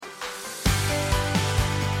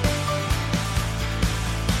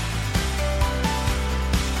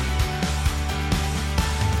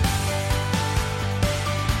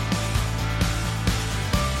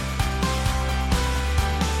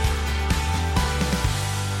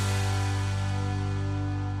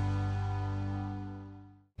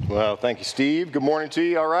Well, thank you, Steve. Good morning to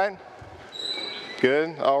you. All right?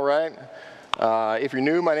 Good. All right. If you're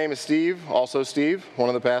new, my name is Steve, also Steve, one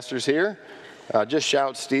of the pastors here. Just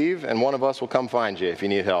shout Steve, and one of us will come find you if you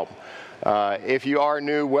need help. If you are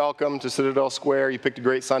new, welcome to Citadel Square. You picked a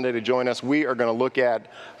great Sunday to join us. We are going to look at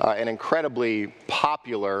an incredibly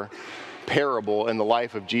popular parable in the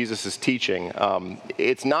life of Jesus' teaching.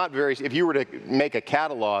 It's not very, if you were to make a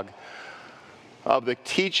catalog of the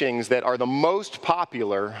teachings that are the most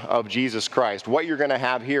popular of Jesus Christ, what you're going to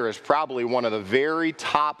have here is probably one of the very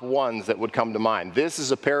top ones that would come to mind. This is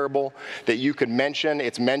a parable that you could mention.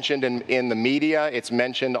 It's mentioned in the media. It's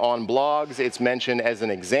mentioned on blogs. It's mentioned as an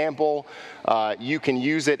example. You can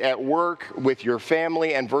use it at work with your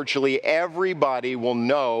family, and virtually everybody will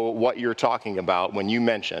know what you're talking about when you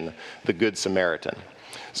mention the Good Samaritan.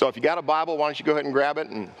 So if you got a Bible, why don't you go ahead and grab it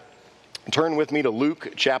and turn with me to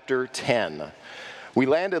Luke chapter 10. We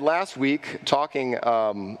landed last week talking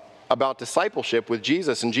about discipleship with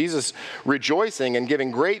Jesus, and Jesus rejoicing and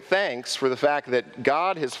giving great thanks for the fact that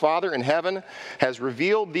God, his Father in heaven, has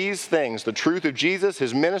revealed these things, the truth of Jesus,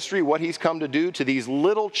 his ministry, what he's come to do to these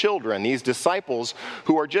little children, these disciples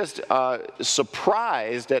who are just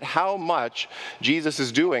surprised at how much Jesus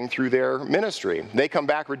is doing through their ministry. They come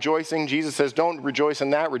back rejoicing. Jesus says, don't rejoice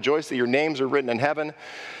in that. Rejoice that your names are written in heaven,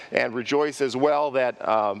 and rejoice as well that,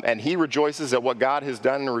 and he rejoices at what God has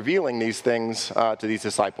done in revealing these things to these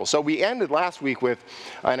disciples. So we ended last week with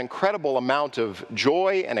an incredible amount of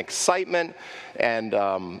joy and excitement and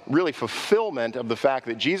really fulfillment of the fact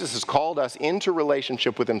that Jesus has called us into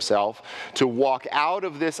relationship with himself to walk out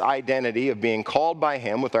of this identity of being called by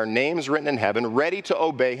him with our names written in heaven, ready to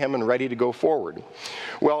obey him and ready to go forward.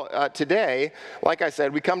 Well, today, like I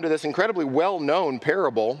said, we come to this incredibly well-known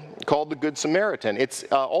parable called the Good Samaritan. It's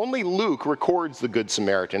only Luke records the Good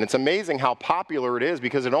Samaritan. It's amazing how popular it is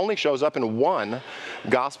because it only shows up in one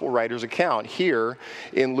gospel writer's account here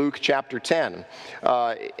in Luke chapter 10.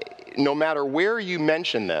 No matter where you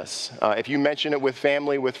mention this, if you mention it with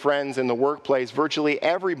family, with friends, in the workplace, virtually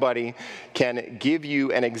everybody can give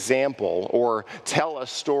you an example or tell a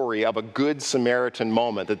story of a Good Samaritan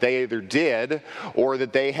moment that they either did or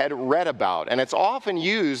that they had read about. And it's often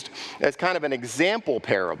used as kind of an example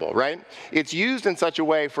parable, right? It's used in such a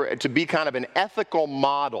way for it to be kind of an ethical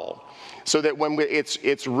model so that when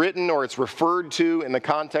it's written or it's referred to in the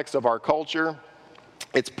context of our culture,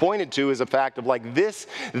 it's pointed to as a fact of like, this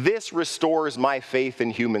restores my faith in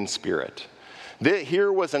human spirit.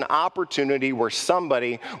 Here was an opportunity where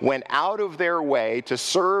somebody went out of their way to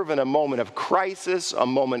serve in a moment of crisis, a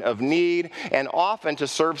moment of need, and often to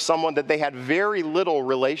serve someone that they had very little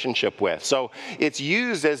relationship with. So it's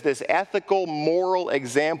used as this ethical, moral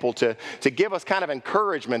example to give us kind of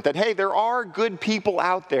encouragement that, hey, there are good people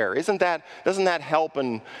out there. Doesn't that help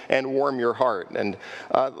and warm your heart? And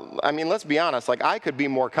I mean, let's be honest, like I could be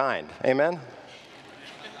more kind. Amen?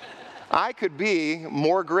 I could be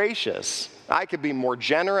more gracious. I could be more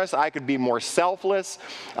generous. I could be more selfless.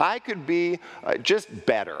 I could be just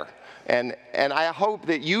better. And I hope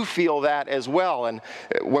that you feel that as well. And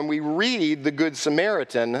when we read the Good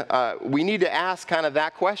Samaritan, we need to ask kind of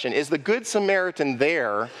that question. Is the Good Samaritan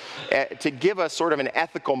there to give us sort of an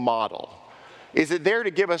ethical model? Is it there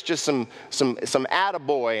to give us just some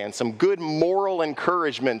attaboy and some good moral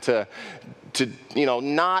encouragement to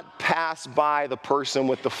not pass by the person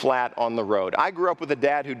with the flat on the road? I grew up with a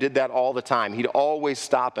dad who did that all the time. He'd always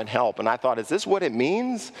stop and help. And I thought, is this what it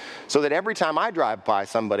means? So that every time I drive by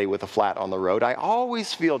somebody with a flat on the road, I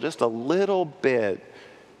always feel just a lot bit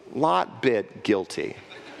guilty.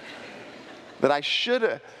 That I should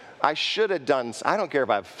have done, I don't care if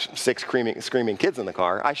I have 6 screaming kids in the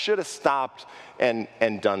car, I should have stopped and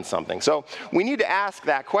done something. So we need to ask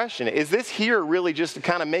that question. Is this here really just to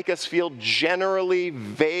kind of make us feel generally,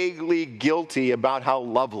 vaguely guilty about how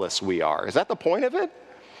loveless we are? Is that the point of it?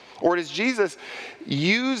 Or does Jesus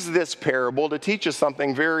use this parable to teach us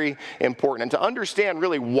something very important? And to understand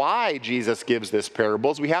really why Jesus gives this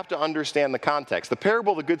parable, we have to understand the context. The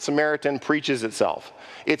parable of the Good Samaritan preaches itself.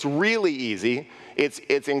 It's really easy.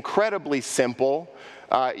 It's incredibly simple.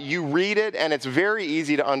 You read it, and it's very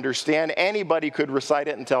easy to understand. Anybody could recite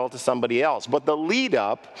it and tell it to somebody else. But the lead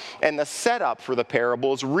up and the setup for the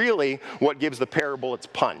parable is really what gives the parable its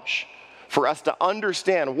punch. For us to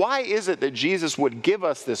understand, why is it that Jesus would give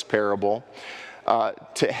us this parable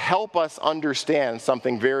to help us understand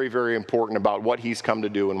something very, very important about what he's come to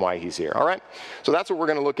do and why he's here. All right? So that's what we're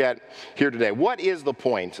going to look at here today. What is the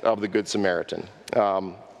point of the Good Samaritan?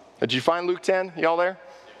 Did you find Luke 10? Y'all there?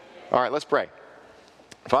 All right, let's pray.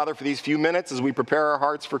 Father, for these few minutes as we prepare our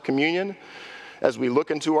hearts for communion, as we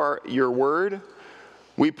look into your word,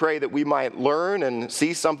 We pray that we might learn and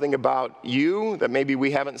see something about you that maybe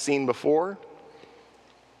we haven't seen before.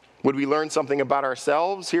 Would we learn something about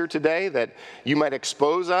ourselves here today, that you might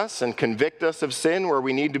expose us and convict us of sin where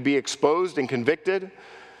we need to be exposed and convicted?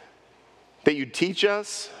 That you'd teach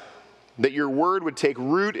us, that your word would take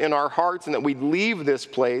root in our hearts, and that we'd leave this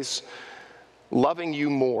place loving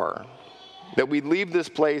you more. That we'd leave this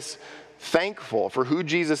place thankful for who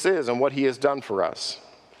Jesus is and what he has done for us.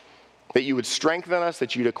 That you would strengthen us,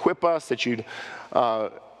 that you'd equip us, that you'd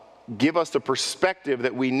give us the perspective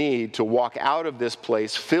that we need to walk out of this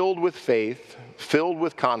place filled with faith, filled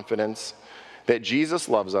with confidence that Jesus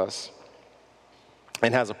loves us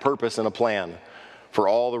and has a purpose and a plan for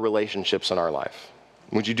all the relationships in our life.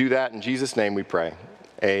 Would you do that? In Jesus' name we pray.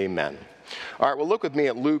 Amen. All right, well, look with me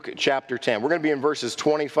at Luke chapter 10. We're going to be in verses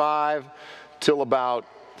 25 till about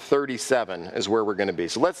 37 is where we're going to be.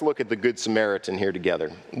 So let's look at the Good Samaritan here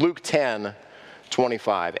together. Luke 10,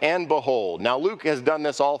 25. And behold. Now Luke has done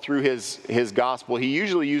this all through his gospel. He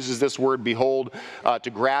usually uses this word behold to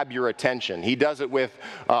grab your attention. He does it with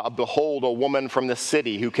behold, a woman from the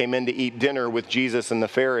city who came in to eat dinner with Jesus and the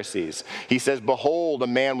Pharisees. He says behold, a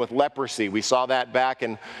man with leprosy. We saw that back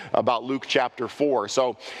in about Luke chapter 4.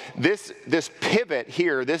 So this pivot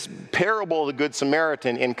here, this parable of the Good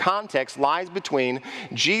Samaritan in context lies between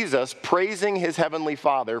Jesus praising his heavenly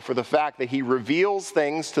Father for the fact that he reveals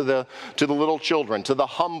things to the little children, to the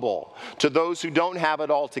humble, to those who don't have it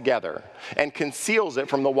all together, and conceals it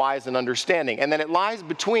from the wise and understanding. And then it lies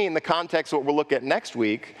between the context of what we'll look at next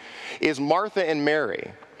week is Martha and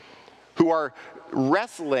Mary, who are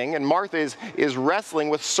wrestling, and Martha is wrestling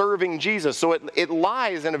with serving Jesus. So it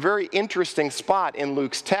lies in a very interesting spot in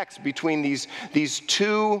Luke's text between these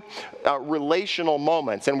two relational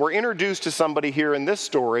moments. And we're introduced to somebody here in this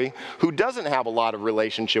story who doesn't have a lot of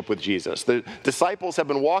relationship with Jesus. The disciples have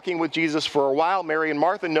been walking with Jesus for a while. Mary and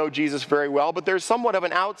Martha know Jesus very well, but there's somewhat of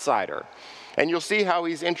an outsider. And you'll see how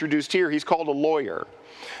he's introduced here. He's called a lawyer.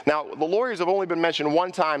 Now, the lawyers have only been mentioned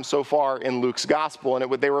one time so far in Luke's gospel,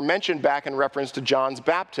 and they were mentioned back in reference to John's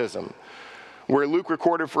baptism, where Luke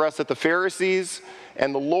recorded for us that the Pharisees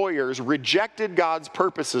and the lawyers rejected God's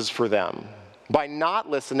purposes for them by not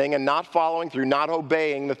listening and not following through, not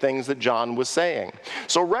obeying the things that John was saying.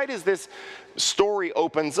 So right as this story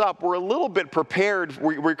opens up, we're a little bit prepared.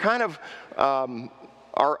 We're kind of,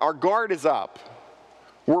 our guard is up.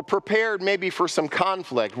 We're prepared maybe for some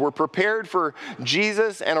conflict. We're prepared for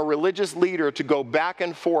Jesus and a religious leader to go back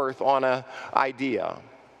and forth on an idea.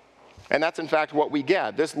 And that's in fact what we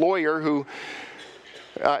get. This lawyer who,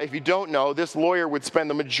 if you don't know, this lawyer would spend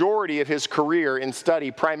the majority of his career in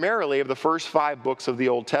study primarily of the first 5 books of the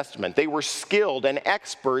Old Testament. They were skilled and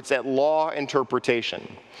experts at law interpretation.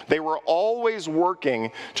 They were always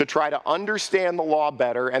working to try to understand the law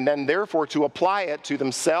better and then therefore to apply it to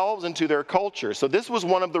themselves and to their culture. So this was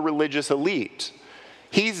one of the religious elite.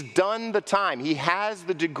 He's done the time. He has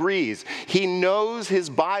the degrees. He knows his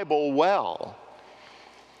Bible well.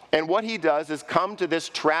 And what he does is come to this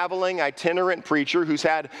traveling itinerant preacher who's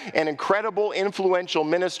had an incredible influential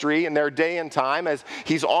ministry in their day and time as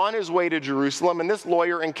he's on his way to Jerusalem, and this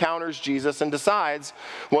lawyer encounters Jesus and decides,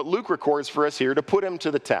 what Luke records for us here, to put him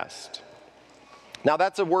to the test. Now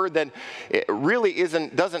that's a word that really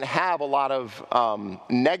doesn't have a lot of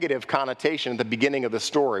negative connotation at the beginning of the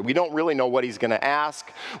story. We don't really know what he's going to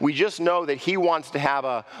ask. We just know that he wants to have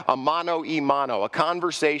a mano y mano, a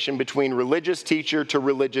conversation between religious teacher to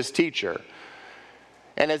religious teacher.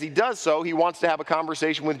 And as he does so, he wants to have a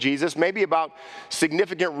conversation with Jesus, maybe about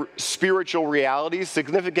significant spiritual realities,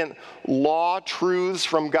 significant law truths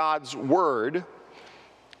from God's word.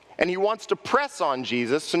 And he wants to press on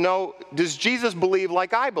Jesus to know, does Jesus believe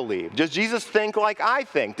like I believe? Does Jesus think like I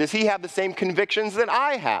think? Does he have the same convictions that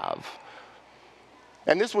I have?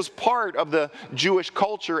 And this was part of the Jewish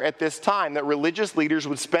culture at this time, that religious leaders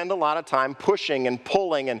would spend a lot of time pushing and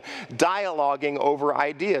pulling and dialoguing over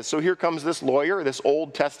ideas. So here comes this lawyer, this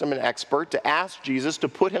Old Testament expert, to ask Jesus to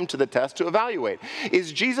put him to the test to evaluate.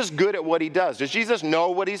 Is Jesus good at what he does? Does Jesus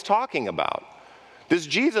know what he's talking about? Does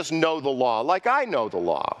Jesus know the law like I know the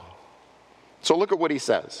law? So look at what he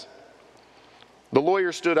says. The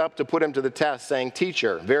lawyer stood up to put him to the test, saying,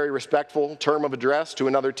 "Teacher," very respectful term of address to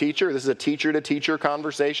another teacher. This is a teacher-to-teacher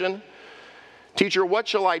conversation. "Teacher, what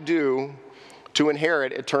shall I do to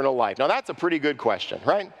inherit eternal life?" Now that's a pretty good question,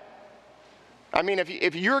 right? I mean,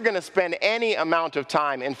 if you're going to spend any amount of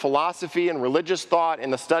time in philosophy and religious thought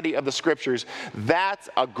and the study of the scriptures, that's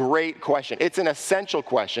a great question. It's an essential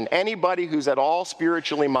question. Anybody who's at all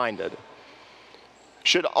spiritually minded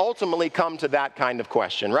should ultimately come to that kind of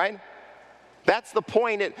question, right? That's the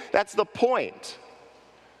point. That's the point.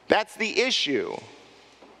 That's the issue.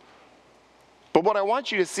 But what I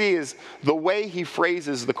want you to see is the way he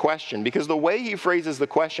phrases the question, because the way he phrases the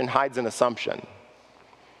question hides an assumption.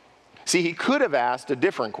 See, he could have asked a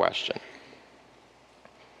different question.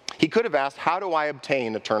 He could have asked, how do I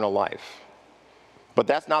obtain eternal life? But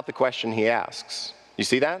that's not the question he asks. You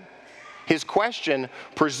see that? His question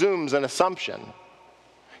presumes an assumption.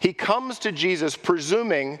 He comes to Jesus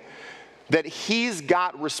presuming that he's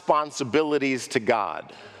got responsibilities to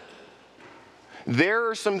God. There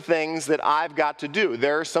are some things that I've got to do.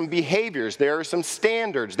 There are some behaviors. There are some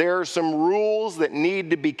standards. There are some rules that need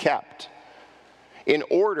to be kept in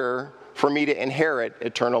order for me to inherit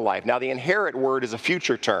eternal life. Now, the inherit word is a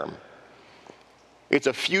future term. It's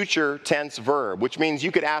a future tense verb, which means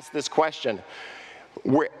you could ask this question: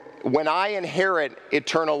 when I inherit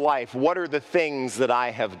eternal life, what are the things that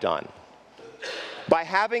I have done? By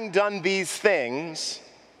having done these things,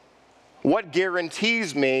 what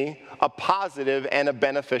guarantees me a positive and a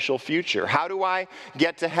beneficial future? How do I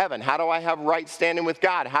get to heaven? How do I have right standing with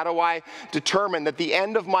God? How do I determine that the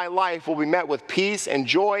end of my life will be met with peace and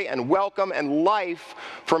joy and welcome and life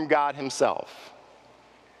from God himself?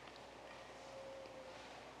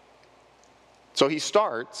 So he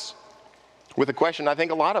starts with a question I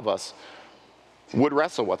think a lot of us would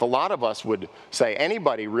wrestle with. A lot of us would say,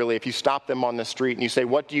 anybody really, if you stop them on the street and you say,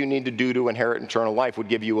 what do you need to do to inherit eternal life, would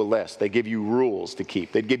give you a list. They give you rules to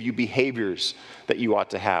keep. They'd give you behaviors that you ought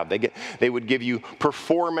to have. They would give you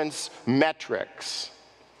performance metrics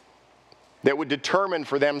that would determine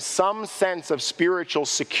for them some sense of spiritual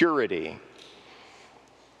security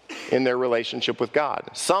in their relationship with God.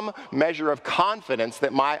 Some measure of confidence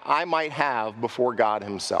that I might have before God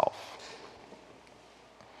himself.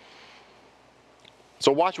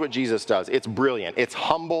 So watch what Jesus does. It's brilliant. It's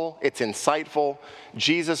humble. It's insightful.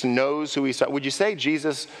 Jesus knows who he's... Would you say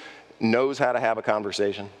Jesus knows how to have a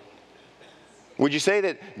conversation? Would you say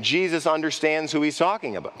that Jesus understands who he's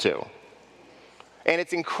talking about to? And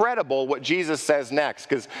it's incredible what Jesus says next,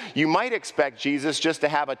 because you might expect Jesus just to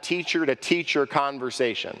have a teacher-to-teacher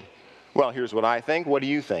conversation. Well, here's what I think. What do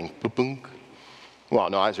you think? Ba-bunk. Well,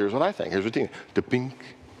 no, here's what I think. Here's what you think. Da-bink.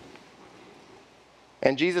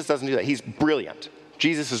 And Jesus doesn't do that. He's brilliant.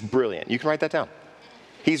 Jesus is brilliant. You can write that down.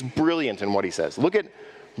 He's brilliant in what he says. Look at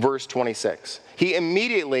verse 26. He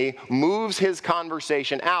immediately moves his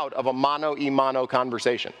conversation out of a mano-a-mano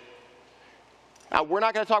conversation. Now, we're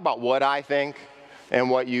not going to talk about what I think and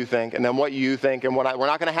what you think, and then what you think and what I... We're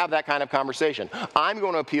not going to have that kind of conversation. I'm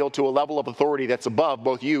going to appeal to a level of authority that's above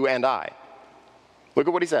both you and I. Look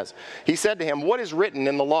at what he says. He said to him, what is written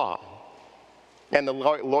in the law? And the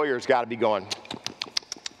lawyer's got to be going,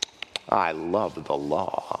 I love the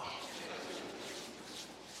law.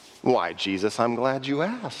 Why, Jesus, I'm glad you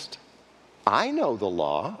asked. I know the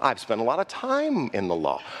law. I've spent a lot of time in the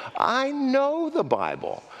law. I know the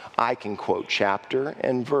Bible. I can quote chapter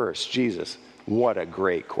and verse. Jesus, what a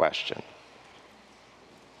great question.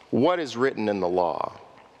 What is written in the law?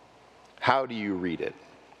 How do you read it?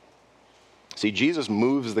 See, Jesus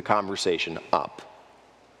moves the conversation up.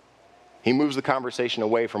 He moves the conversation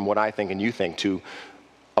away from what I think and you think to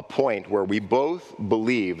a point where we both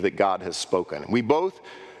believe that God has spoken. We both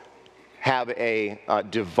have a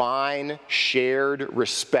divine shared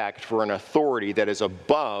respect for an authority that is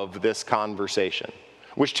above this conversation,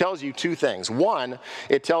 which tells you two things. One,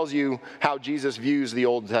 it tells you how Jesus views the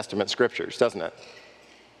Old Testament scriptures, doesn't it?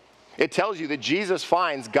 It tells you that Jesus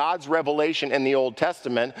finds God's revelation in the Old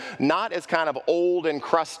Testament not as kind of old and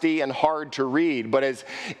crusty and hard to read, but as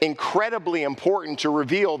incredibly important to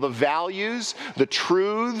reveal the values, the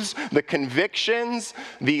truths, the convictions,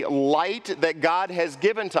 the light that God has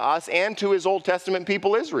given to us and to his Old Testament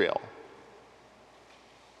people Israel.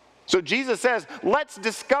 So Jesus says, let's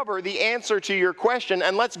discover the answer to your question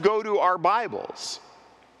and let's go to our Bibles.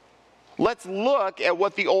 Let's look at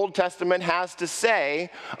what the Old Testament has to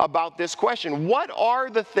say about this question. What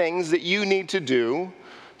are the things that you need to do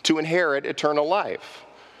to inherit eternal life?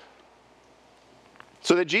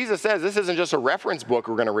 So that Jesus says this isn't just a reference book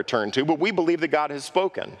we're going to return to, but we believe that God has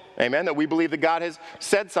spoken. Amen? That we believe that God has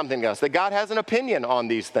said something to us, that God has an opinion on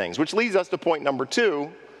these things, which leads us to point number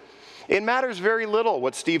 2. It matters very little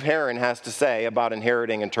what Steve Heron has to say about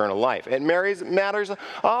inheriting eternal life. It matters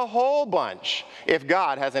a whole bunch if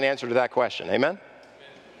God has an answer to that question. Amen?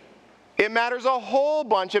 It matters a whole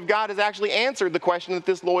bunch if God has actually answered the question that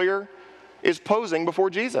this lawyer is posing before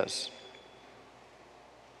Jesus.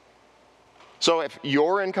 So if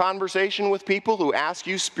you're in conversation with people who ask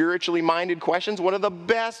you spiritually minded questions, one of the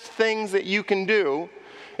best things that you can do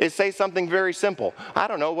is say something very simple. I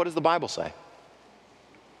don't know, what does the Bible say?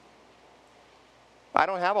 I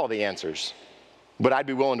don't have all the answers, but I'd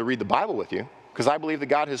be willing to read the Bible with you. because I believe that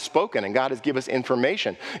God has spoken and God has given us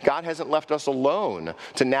information. God hasn't left us alone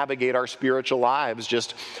to navigate our spiritual lives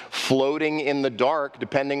just floating in the dark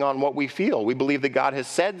depending on what we feel. We believe that God has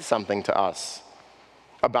said something to us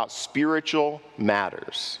about spiritual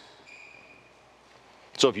matters.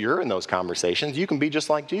 So if you're in those conversations, you can be just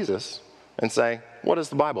like Jesus and say, what does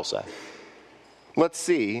the Bible say? Let's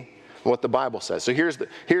see what the Bible says. So here's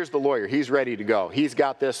the lawyer. He's ready to go. He's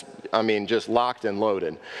got this, just locked and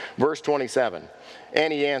loaded. Verse 27,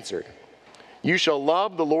 and he answered, you shall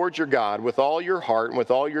love the Lord your God with all your heart and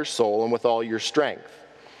with all your soul and with all your strength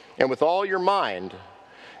and with all your mind,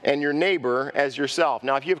 and your neighbor as yourself.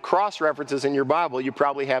 Now, if you have cross-references in your Bible, you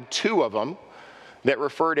probably have two of them that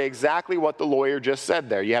refer to exactly what the lawyer just said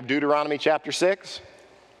there. You have Deuteronomy chapter 6.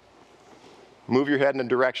 Move your head in a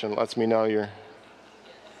direction that lets me know you're...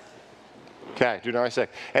 Okay, Deuteronomy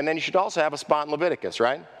 6. And then you should also have a spot in Leviticus,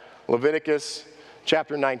 right? Leviticus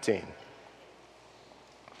chapter 19.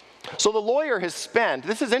 So the lawyer has spent,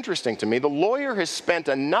 this is interesting to me, the lawyer has spent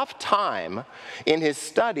enough time in his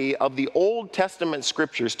study of the Old Testament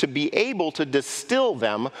scriptures to be able to distill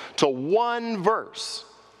them to one verse.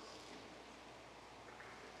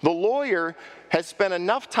 The lawyer has spent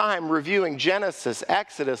enough time reviewing Genesis,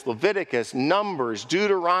 Exodus, Leviticus, Numbers,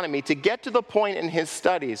 Deuteronomy to get to the point in his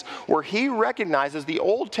studies where he recognizes the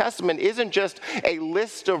Old Testament isn't just a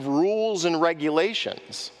list of rules and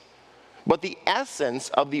regulations, but the essence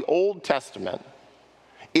of the Old Testament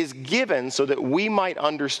is given so that we might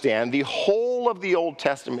understand the whole of the Old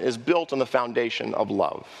Testament is built on the foundation of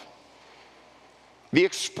love. The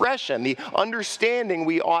expression, the understanding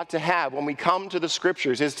we ought to have when we come to the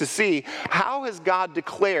scriptures is to see how has God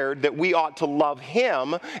declared that we ought to love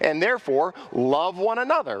him and therefore love one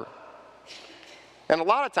another. And a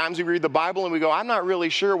lot of times we read the Bible and we go, I'm not really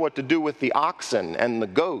sure what to do with the oxen and the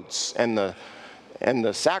goats and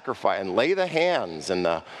the sacrifice and lay the hands and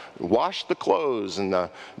the wash the clothes and the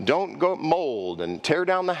don't go mold and tear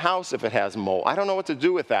down the house if it has mold. I don't know what to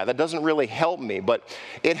do with that. That doesn't really help me, but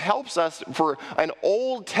it helps us for an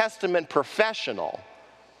Old Testament professional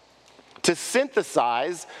to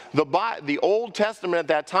synthesize the Old Testament at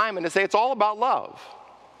that time and to say it's all about love.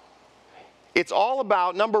 It's all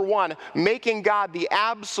about, number one, making God the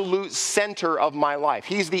absolute center of my life.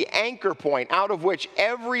 He's the anchor point out of which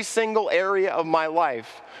every single area of my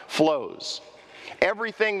life flows.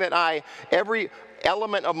 Every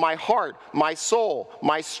element of my heart, my soul,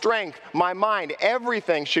 my strength, my mind,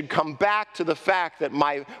 everything should come back to the fact that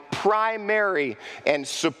my primary and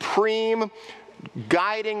supreme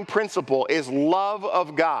guiding principle is love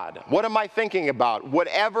of God. What am I thinking about?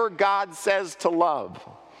 Whatever God says to love.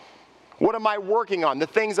 What am I working on? The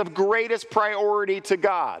things of greatest priority to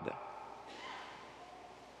God.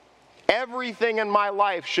 Everything in my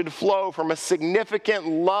life should flow from a significant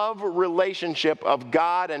love relationship of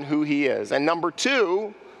God and who he is. And number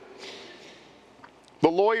two,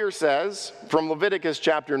 the lawyer says from Leviticus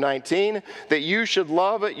chapter 19 that you should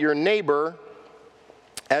love your neighbor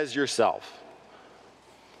as yourself.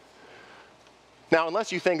 Now,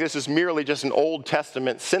 unless you think this is merely just an Old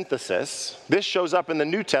Testament synthesis, this shows up in the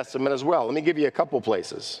New Testament as well. Let me give you a couple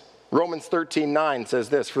places. Romans 13:9 says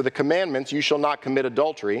this, for the commandments, you shall not commit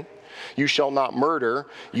adultery, you shall not murder,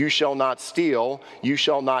 you shall not steal, you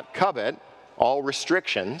shall not covet, all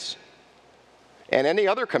restrictions, and any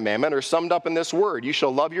other commandment are summed up in this word, you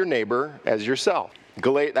shall love your neighbor as yourself.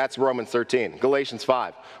 That's Romans 13. Galatians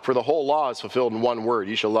 5, for the whole law is fulfilled in one word,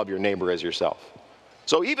 you shall love your neighbor as yourself.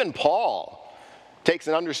 So even Paul takes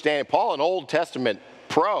an understanding. Paul, an Old Testament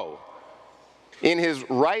pro, in his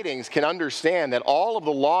writings can understand that all of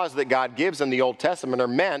the laws that God gives in the Old Testament are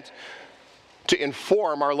meant to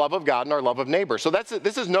inform our love of God and our love of neighbor. So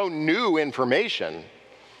this is no new information.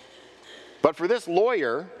 But for this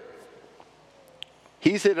lawyer,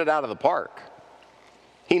 he's hit it out of the park.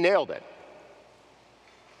 He nailed it.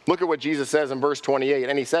 Look at what Jesus says in verse 28.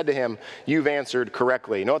 And he said to him, you've answered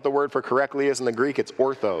correctly. You know what the word for correctly is in the Greek? It's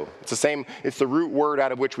ortho. It's the root word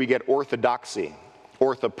out of which we get orthodoxy,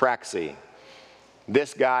 orthopraxy.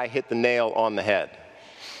 This guy hit the nail on the head.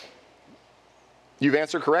 You've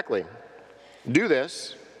answered correctly. Do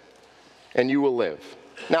this, and you will live.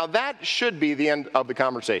 Now that should be the end of the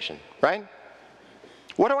conversation, right?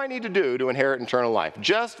 What do I need to do to inherit eternal life?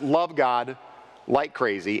 Just love God like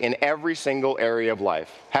crazy in every single area of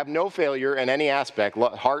life. Have no failure in any aspect,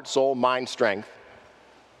 heart, soul, mind, strength,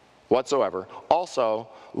 whatsoever. Also,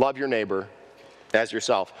 love your neighbor as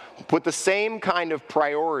yourself. Put the same kind of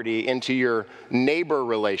priority into your neighbor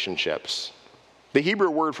relationships. The Hebrew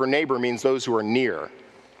word for neighbor means those who are near.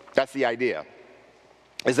 That's the idea.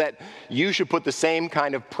 is that you should put the same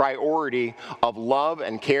kind of priority of love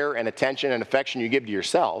and care and attention and affection you give to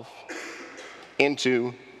yourself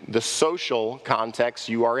into the social context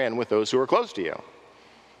you are in with those who are close to you.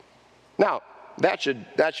 Now,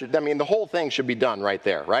 the whole thing should be done right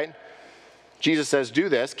there, right? Jesus says, do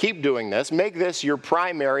this, keep doing this, make this your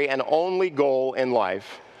primary and only goal in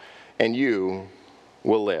life, and you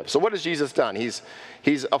will live. So what has Jesus done? He's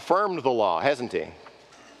affirmed the law, hasn't he?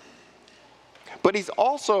 But he's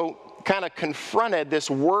also kind of confronted this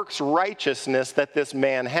works righteousness that this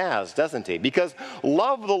man has, doesn't he? Because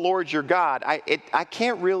love the Lord your God, I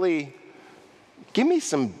can't really, give me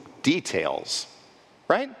some details,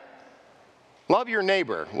 right? Love your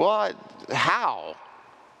neighbor. Well, how?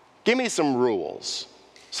 Give me some rules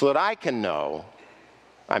so that I can know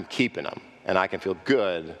I'm keeping them and I can feel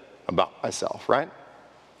good about myself, right?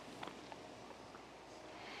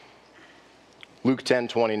 Luke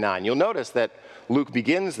 10:29. You'll notice that Luke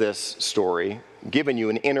begins this story giving you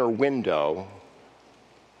an inner window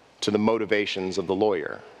to the motivations of the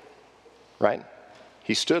lawyer, right?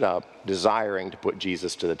 He stood up desiring to put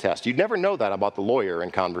Jesus to the test. You'd never know that about the lawyer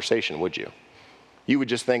in conversation, would you? You would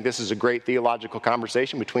just think this is a great theological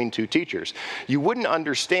conversation between two teachers. You wouldn't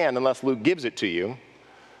understand, unless Luke gives it to you,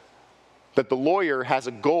 that the lawyer has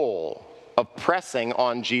a goal of pressing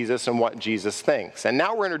on Jesus and what Jesus thinks. And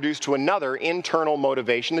now we're introduced to another internal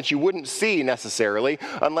motivation that you wouldn't see necessarily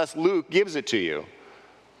unless Luke gives it to you.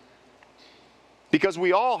 Because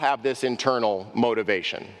we all have this internal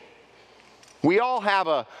motivation. We all have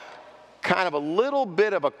a kind of a little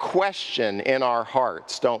bit of a question in our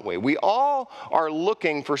hearts, don't we? We all are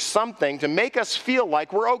looking for something to make us feel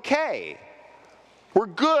like we're okay. We're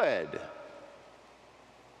good.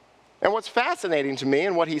 And what's fascinating to me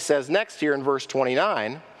and what he says next here in verse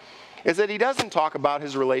 29 is that he doesn't talk about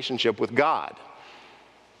his relationship with God.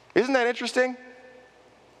 Isn't that interesting?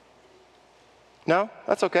 No?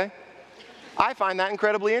 That's okay. I find that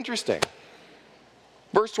incredibly interesting.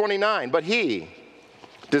 Verse 29, but he,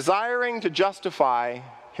 desiring to justify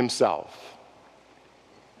himself.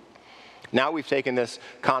 Now we've taken this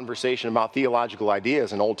conversation about theological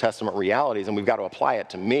ideas and Old Testament realities and we've got to apply it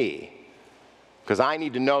to me. Because I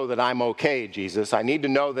need to know that I'm okay, Jesus. I need to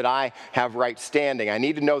know that I have right standing. I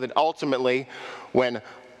need to know that ultimately, when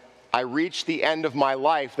I reach the end of my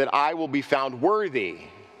life, that I will be found worthy.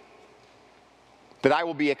 That I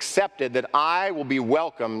will be accepted, that I will be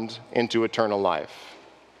welcomed into eternal life.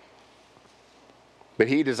 But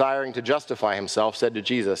he, desiring to justify himself, said to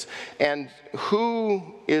Jesus, and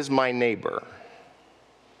who is my neighbor?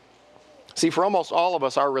 See, for almost all of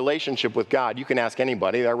us, our relationship with God, you can ask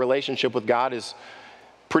anybody, our relationship with God is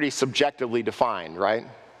pretty subjectively defined, right?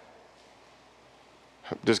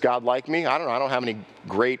 Does God like me? I don't know. I don't have any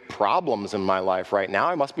great problems in my life right now.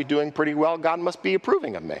 I must be doing pretty well. God must be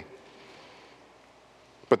approving of me.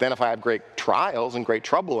 But then if I have great trials and great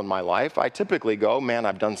trouble in my life, I typically go, man,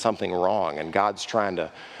 I've done something wrong, and God's trying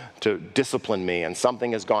to discipline me, and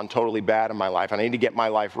something has gone totally bad in my life. I need to get my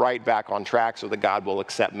life right back on track so that God will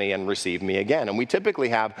accept me and receive me again. And we typically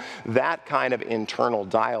have that kind of internal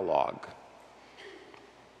dialogue.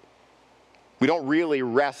 We don't really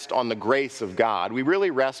rest on the grace of God. We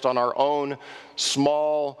really rest on our own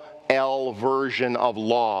small L version of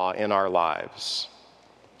law in our lives.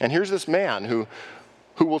 And here's this man who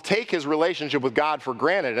will take his relationship with God for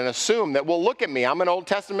granted and assume that, well, look at me, I'm an Old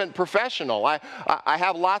Testament professional. I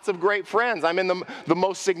have lots of great friends. I'm in the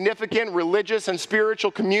most significant religious and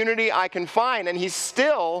spiritual community I can find, and he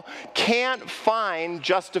still can't find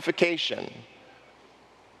justification.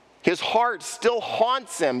 His heart still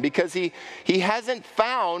haunts him because he hasn't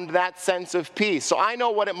found that sense of peace. So I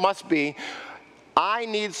know what it must be. I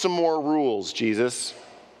need some more rules, Jesus.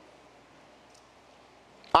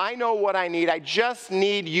 I know what I need. I just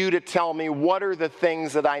need you to tell me what are the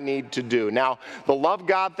things that I need to do. Now, the love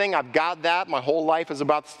God thing, I've got that. My whole life is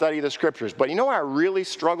about the study of the scriptures. But you know what I really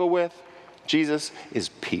struggle with, Jesus, is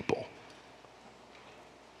people.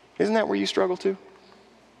 Isn't that where you struggle too?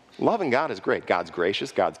 Loving God is great. God's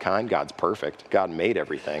gracious, God's kind, God's perfect. God made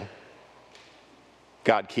everything.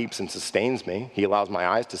 God keeps and sustains me. He allows my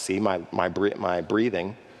eyes to see, my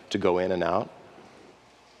breathing to go in and out.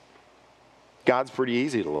 God's pretty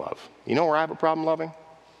easy to love. You know where I have a problem loving?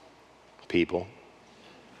 People.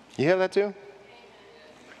 You have that too?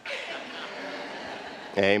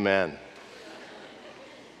 Amen.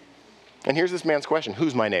 And here's this man's question: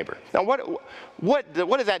 who's my neighbor? Now, what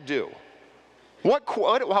does that do? What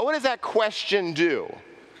does that question do?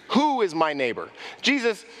 Who is my neighbor?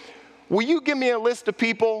 Jesus, will you give me a list of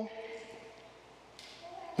people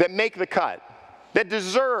that make the cut, that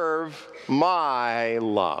deserve my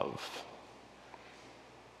love?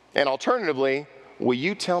 And alternatively, will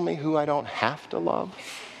you tell me who I don't have to love?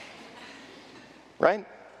 Right?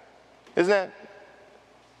 Isn't that?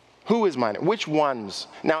 Who is mine? Which ones?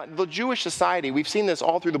 Now, the Jewish society, we've seen this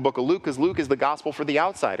all through the book of Luke, because Luke is the gospel for the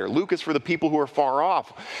outsider. Luke is for the people who are far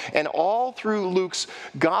off. And all through Luke's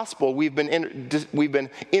gospel, we've been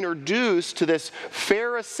introduced to this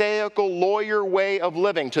Pharisaical lawyer way of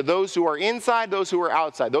living, to those who are inside, those who are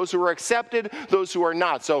outside, those who are accepted, those who are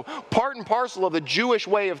not. So part and parcel of the Jewish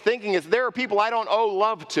way of thinking is there are people I don't owe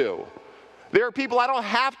love to. There are people I don't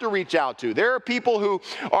have to reach out to. There are people who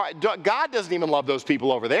God doesn't even love those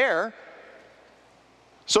people over there.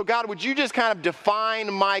 So God, would you just kind of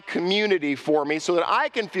define my community for me so that I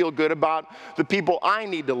can feel good about the people I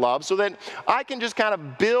need to love, so that I can just kind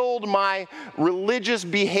of build my religious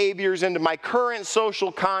behaviors into my current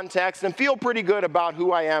social context and feel pretty good about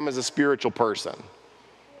who I am as a spiritual person.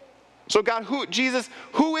 So God, Jesus,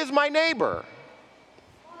 who is my neighbor?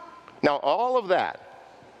 Now, all of that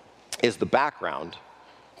is the background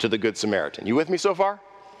to the Good Samaritan. You with me so far?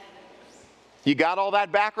 You got all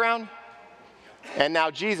that background? And now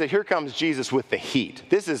here comes Jesus with the heat.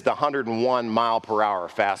 This is the 101 mile per hour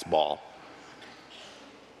fastball.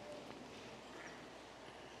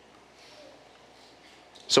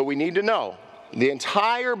 So we need to know the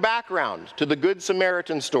entire background to the Good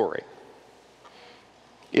Samaritan story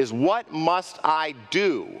is, what must I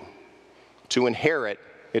do to inherit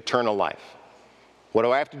eternal life? What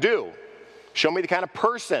do I have to do? Show me the kind of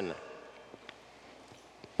person.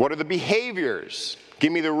 What are the behaviors?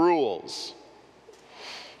 Give me the rules.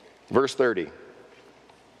 Verse 30.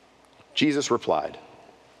 Jesus replied,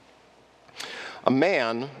 "A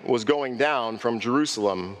man was going down from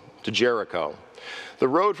Jerusalem to Jericho. The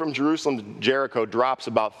road from Jerusalem to Jericho drops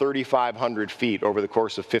about 3,500 feet over the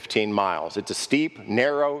course of 15 miles. It's a steep,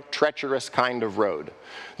 narrow, treacherous kind of road.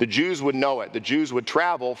 The Jews would know it. The Jews would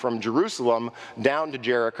travel from Jerusalem down to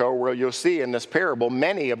Jericho, where you'll see in this parable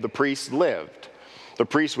many of the priests lived. The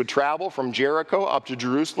priests would travel from Jericho up to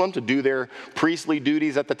Jerusalem to do their priestly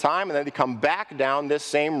duties at the time, and then they'd come back down this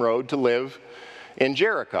same road to live in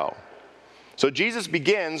Jericho." So Jesus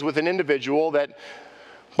begins with an individual that,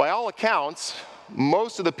 by all accounts,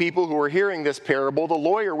 most of the people who are hearing this parable, the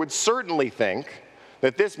lawyer would certainly think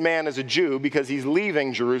that this man is a Jew because he's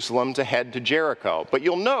leaving Jerusalem to head to Jericho. But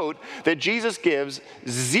you'll note that Jesus gives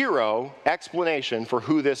zero explanation for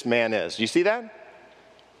who this man is. Do you see that?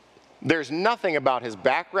 There's nothing about his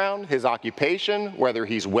background, his occupation, whether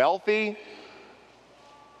he's wealthy,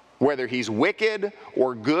 whether he's wicked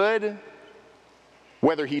or good,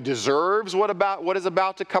 whether he deserves what is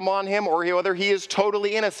about to come on him, or whether he is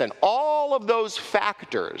totally innocent. All of those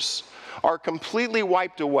factors are completely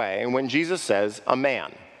wiped away when Jesus says a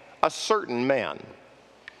man, a certain man,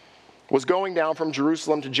 was going down from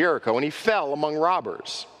Jerusalem to Jericho, and he fell among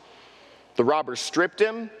robbers. The robbers stripped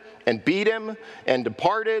him and beat him and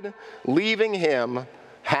departed, leaving him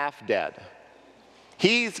half dead.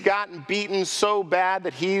 He's gotten beaten so bad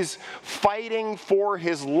that he's fighting for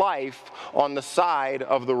his life on the side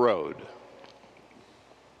of the road.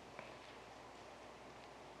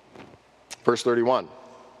 Verse 31.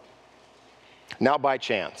 Now by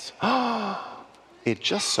chance, it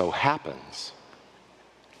just so happens.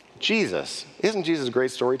 Isn't Jesus a great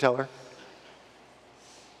storyteller?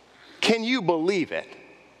 Can you believe it?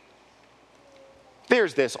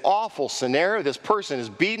 There's this awful scenario. This person is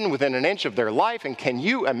beaten within an inch of their life, and can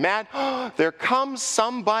you imagine? There comes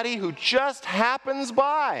somebody who just happens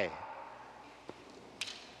by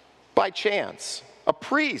chance. A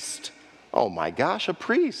priest. Oh my gosh, a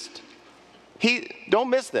priest. Don't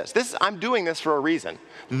miss this. I'm doing this for a reason.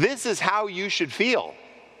 This is how you should feel.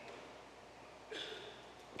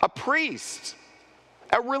 A priest.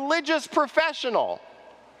 A religious professional.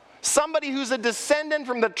 Somebody who's a descendant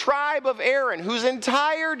from the tribe of Aaron, whose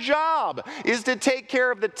entire job is to take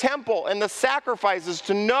care of the temple and the sacrifices,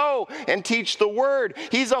 to know and teach the word.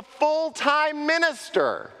 He's a full-time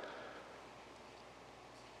minister.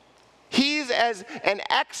 He's as an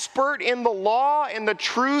expert in the law and the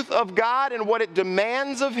truth of God and what it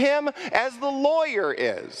demands of him as the lawyer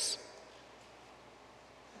is.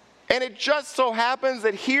 And it just so happens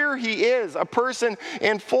that here he is, a person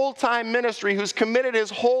in full-time ministry who's committed his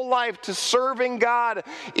whole life to serving God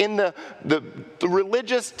in the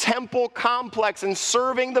religious temple complex and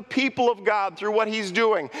serving the people of God through what he's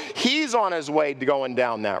doing. He's on his way to going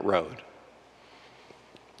down that road.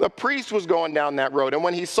 The priest was going down that road, and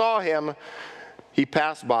when he saw him, he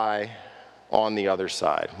passed by on the other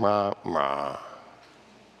side.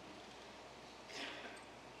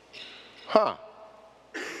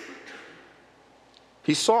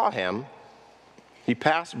 He saw him, He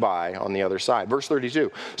passed by on the other side. Verse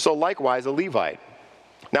 32, so likewise a Levite.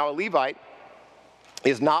 Now a Levite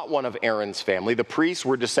is not one of Aaron's family. The priests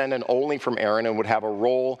were descended only from Aaron and would have a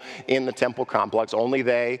role in the temple complex. Only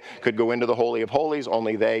they could go into the Holy of Holies.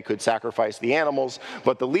 Only they could sacrifice the animals.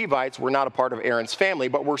 But the Levites were not a part of Aaron's family,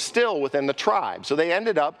 but were still within the tribe. So they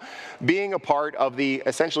ended up being a part of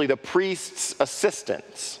essentially the priest's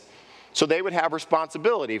assistants. So they would have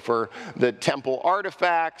responsibility for the temple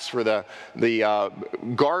artifacts, for the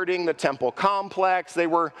guarding the temple complex. They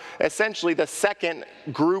were essentially the second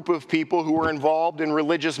group of people who were involved in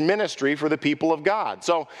religious ministry for the people of God.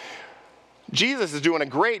 So Jesus is doing a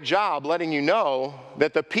great job letting you know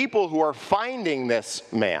that the people who are finding this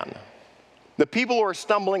man, the people who are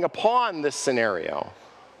stumbling upon this scenario,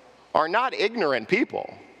 are not ignorant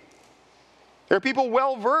people. They're people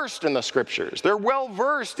well-versed in the scriptures. They're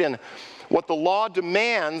well-versed in what the law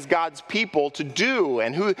demands God's people to do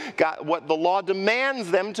and what the law demands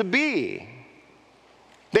them to be.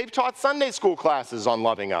 They've taught Sunday school classes on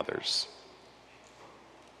loving others.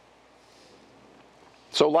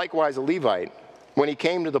 So likewise a Levite, when he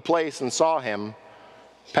came to the place and saw him,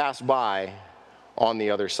 passed by on the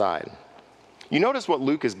other side. You notice what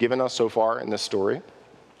Luke has given us so far in this story?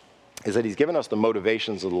 Is that he's given us the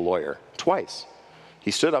motivations of the lawyer twice. He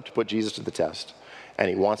stood up to put Jesus to the test, and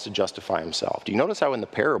he wants to justify himself. Do you notice how in the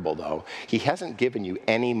parable, though, he hasn't given you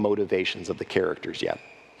any motivations of the characters yet?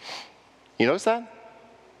 You notice that?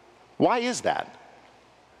 Why is that?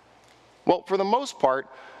 Well, for the most part,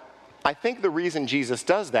 I think the reason Jesus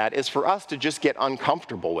does that is for us to just get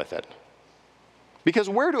uncomfortable with it. Because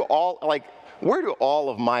where do all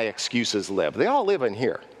of my excuses live? They all live in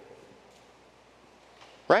here.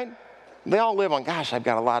 Right? They all live on, gosh, I've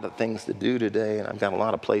got a lot of things to do today, and I've got a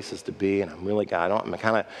lot of places to be, and I'm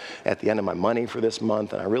kind of at the end of my money for this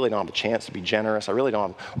month, and I really don't have a chance to be generous. I really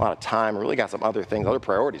don't have a lot of time. I really got some other things, other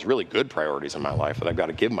priorities, really good priorities in my life that I've got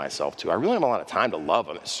to give myself to. I really don't have a lot of time to love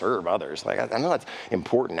and serve others. I know that's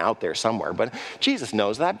important out there somewhere, but Jesus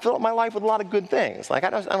knows that. I fill up my life with a lot of good things.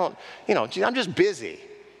 I'm just busy.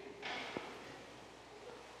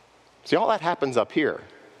 See, all that happens up here.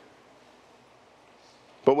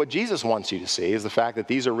 But what Jesus wants you to see is the fact that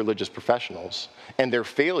these are religious professionals, and their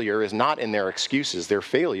failure is not in their excuses. Their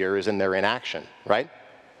failure is in their inaction, right?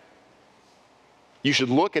 You should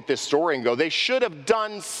look at this story and go, they should have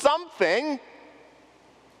done something.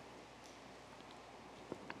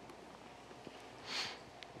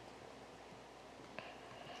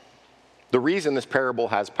 The reason this parable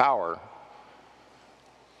has power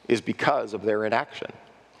is because of their inaction.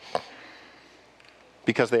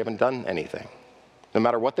 Because they haven't done anything. No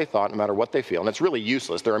matter what they thought, no matter what they feel. And it's really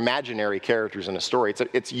useless. They're imaginary characters in a story.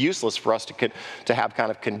 It's useless for us to have kind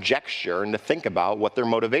of conjecture and to think about what their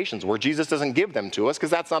motivations were. Jesus doesn't give them to us because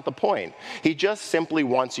that's not the point. He just simply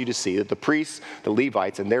wants you to see that the priests, the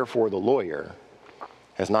Levites, and therefore the lawyer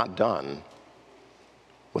has not done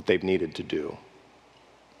what they've needed to do.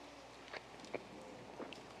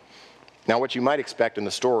 Now, what you might expect in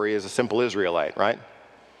the story is a simple Israelite, right?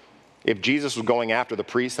 If Jesus was going after the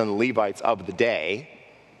priests and the Levites of the day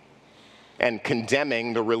and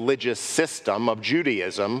condemning the religious system of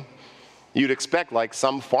Judaism, you'd expect like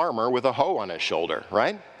some farmer with a hoe on his shoulder,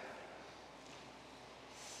 right?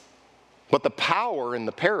 But the power in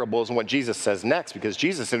the parable is in what Jesus says next, because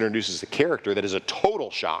Jesus introduces a character that is a total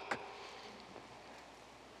shock.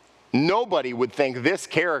 Nobody would think this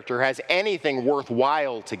character has anything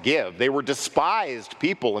worthwhile to give. They were despised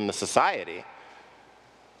people in the society.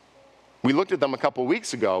 We looked at them a couple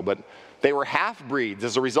weeks ago, but they were half-breeds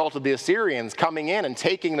as a result of the Assyrians coming in and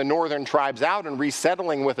taking the northern tribes out and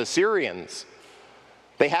resettling with Assyrians.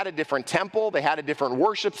 They had a different temple, they had a different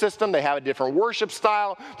worship system, they had a different worship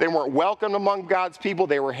style, they weren't welcomed among God's people,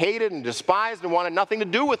 they were hated and despised and wanted nothing to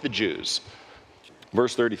do with the Jews.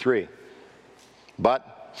 Verse 33,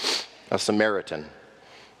 but a Samaritan,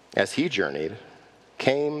 as he journeyed,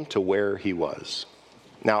 came to where he was.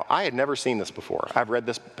 Now, I had never seen this before. I've read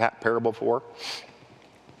this parable before.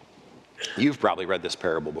 You've probably read this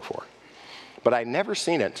parable before. But I'd never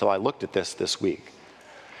seen it until I looked at this week.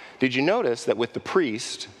 Did you notice that with the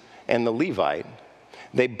priest and the Levite,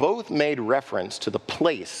 they both made reference to the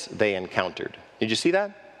place they encountered? Did you see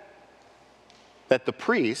that? That the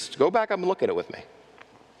priest, go back up and look at it with me.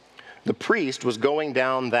 The priest was going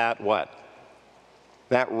down that what?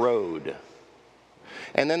 That road.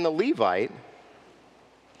 And then the Levite,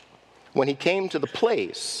 when he came to the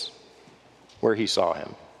place where he saw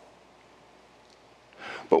him.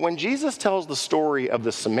 But when Jesus tells the story of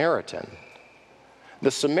the Samaritan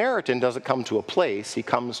doesn't come to a place, he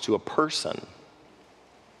comes to a person.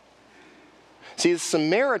 See, the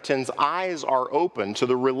Samaritan's eyes are open to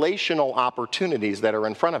the relational opportunities that are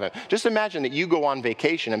in front of him. Just imagine that you go on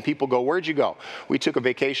vacation and people go, where'd you go? We took a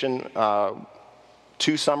vacation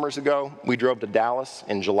 2 summers ago. We drove to Dallas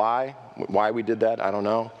in July. Why we did that, I don't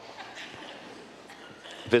know.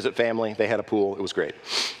 Visit family. They had a pool. It was great.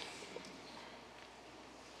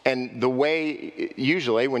 And the way,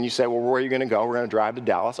 usually, when you say, well, where are you going to go? We're going to drive to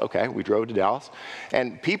Dallas. Okay, we drove to Dallas.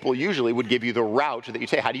 And people usually would give you the route that you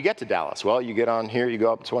take. How do you get to Dallas? Well, you get on here, you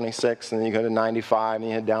go up 26, and then you go to 95, and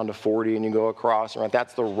you head down to 40, and you go across. Right?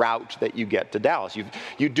 That's the route that you get to Dallas.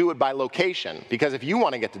 You do it by location, because if you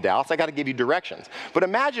want to get to Dallas, I got to give you directions. But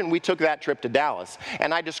imagine we took that trip to Dallas,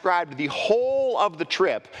 and I described the whole of the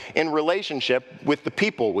trip in relationship with the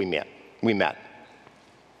people we met.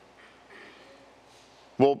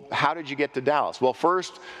 Well, how did you get to Dallas? Well,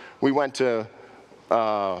 first we went to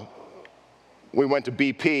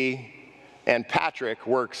BP, and Patrick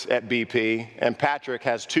works at BP, and Patrick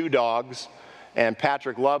has 2 dogs, and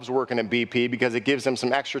Patrick loves working at BP because it gives him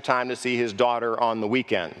some extra time to see his daughter on the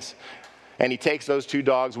weekends. And he takes those 2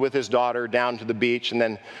 dogs with his daughter down to the beach, and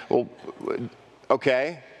then, well,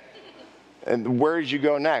 okay. And where did you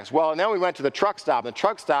go next? Well, and then we went to the truck stop. The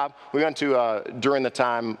truck stop, we went to, during the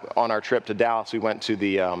time on our trip to Dallas, we went to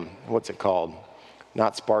the, what's it called?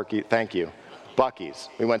 Not Sparky, thank you. Buc-ee's.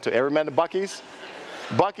 We went to, ever been to Buc-ee's?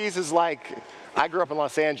 Buc-ee's is like, I grew up in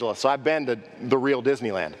Los Angeles, so I've been to the real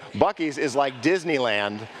Disneyland. Buc-ee's is like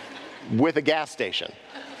Disneyland with a gas station.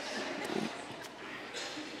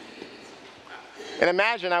 And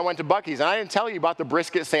imagine I went to Buc-ee's, and I didn't tell you about the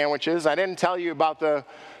brisket sandwiches. I didn't tell you about the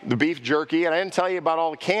beef jerky, and I didn't tell you about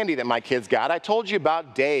all the candy that my kids got. I told you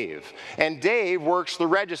about Dave. And Dave works the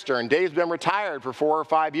register, and Dave's been retired for 4 or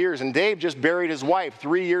 5 years, and Dave just buried his wife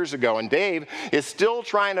 3 years ago, and Dave is still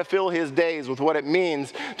trying to fill his days with what it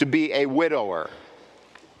means to be a widower.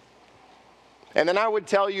 And then I would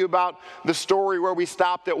tell you about the story where we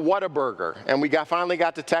stopped at Whataburger, and we finally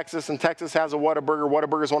got to Texas, and Texas has a Whataburger.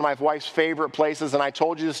 Whataburger is one of my wife's favorite places, and I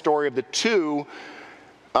told you the story of the 2,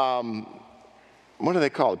 what do they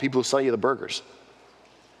call it? People who sell you the burgers.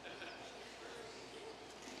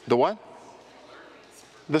 The what?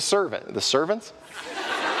 The servant. The servants?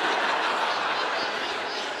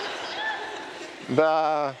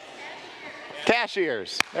 The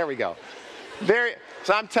cashiers. There we go.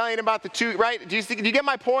 So I'm telling you about the 2, right? Do you get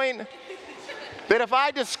my point? That if I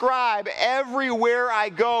describe everywhere I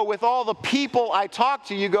go with all the people I talk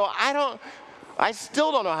to, you go, I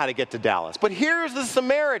still don't know how to get to Dallas. But here's the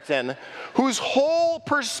Samaritan whose whole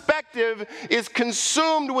perspective is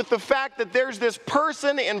consumed with the fact that there's this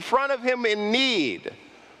person in front of him in need.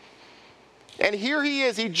 And here he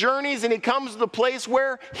is, he journeys and he comes to the place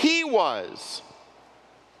where he was.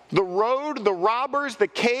 The road, the robbers, the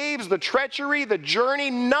caves, the treachery, the journey,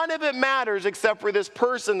 none of it matters except for this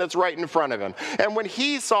person that's right in front of him. And when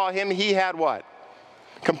he saw him, he had what?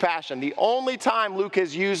 Compassion. The only time Luke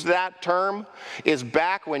has used that term is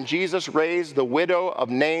back when Jesus raised the widow of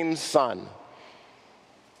Nain's son.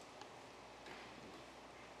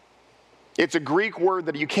 It's a Greek word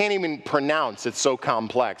that you can't even pronounce. It's so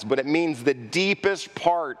complex, but it means the deepest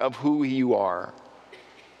part of who you are.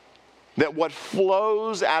 That what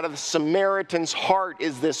flows out of the Samaritan's heart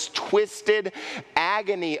is this twisted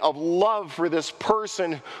agony of love for this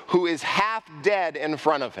person who is half dead in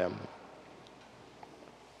front of him.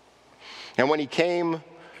 And when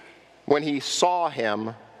he saw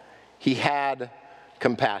him, he had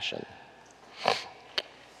compassion.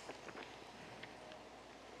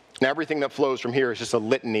 Now, everything that flows from here is just a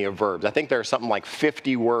litany of verbs. I think there are something like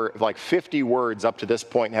 50 words up to this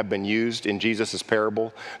point have been used in Jesus'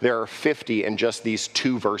 parable. There are 50 in just these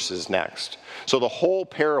 2 verses next. So the whole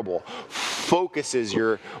parable focuses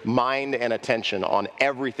your mind and attention on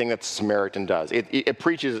everything that the Samaritan does. It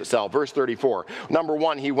preaches itself. Verse 34, number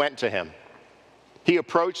 1, he went to him. He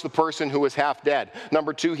approached the person who was half dead.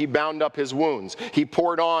 Number 2, he bound up his wounds. He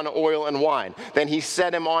poured on oil and wine. Then he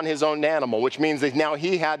set him on his own animal, which means that now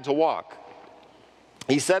he had to walk.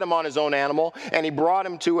 He set him on his own animal, and he brought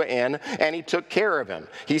him to an inn, and he took care of him.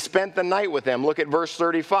 He spent the night with him. Look at verse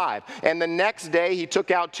 35. And the next day he took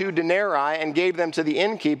out 2 denarii and gave them to the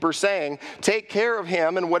innkeeper, saying, take care of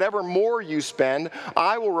him, and whatever more you spend,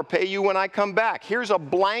 I will repay you when I come back. Here's a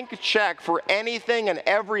blank check for anything and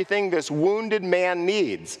everything this wounded man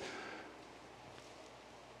needs.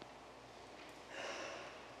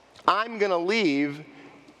 I'm going to leave.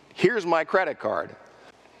 Here's my credit card.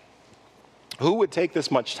 Who would take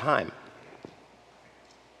this much time?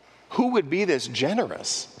 Who would be this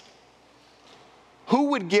generous? Who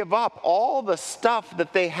would give up all the stuff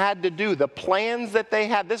that they had to do, the plans that they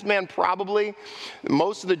had? This man probably,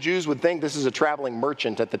 most of the Jews would think this is a traveling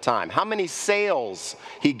merchant at the time. How many sails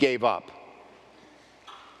he gave up?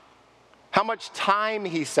 How much time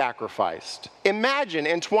he sacrificed. Imagine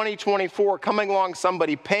in 2024 coming along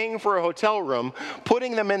somebody paying for a hotel room,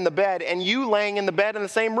 putting them in the bed, and you laying in the bed in the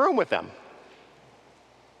same room with them.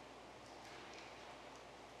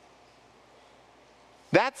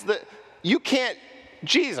 You can't,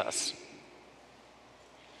 Jesus,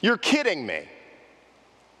 you're kidding me.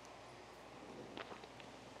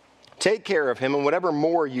 Take care of him, and whatever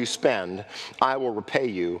more you spend, I will repay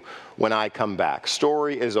you when I come back.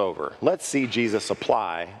 Story is over. Let's see Jesus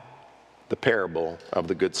apply the parable of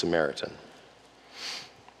the Good Samaritan.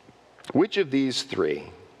 Which of these three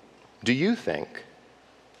do you think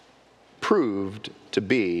proved to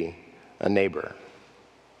be a neighbor?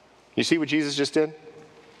 You see what Jesus just did?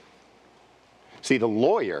 See, the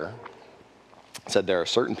lawyer said there are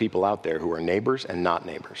certain people out there who are neighbors and not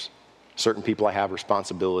neighbors. Certain people I have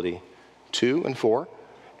responsibility to and for,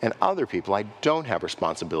 and other people I don't have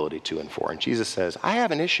responsibility to and for. And Jesus says, I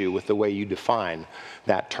have an issue with the way you define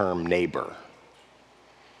that term neighbor.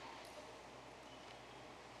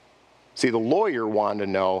 See, the lawyer wanted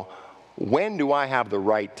to know, when do I have the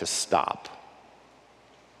right to stop?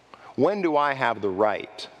 When do I have the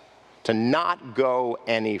right to not go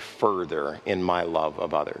any further in my love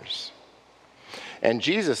of others? And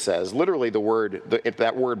Jesus says, literally if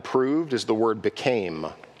that word proved is the word became.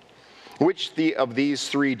 Which of these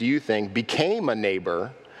three do you think became a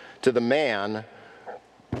neighbor to the man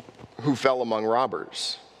who fell among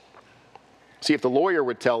robbers? See, if the lawyer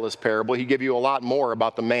would tell this parable, he'd give you a lot more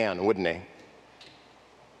about the man, wouldn't he?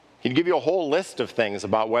 He'd give you a whole list of things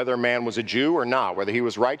about whether a man was a Jew or not, whether he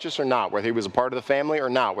was righteous or not, whether he was a part of the family or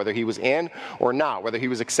not, whether he was in or not, whether he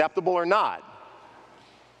was acceptable or not.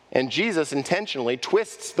 And Jesus intentionally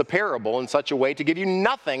twists the parable in such a way to give you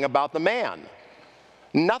nothing about the man.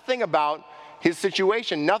 Nothing about his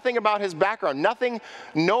situation, nothing about his background,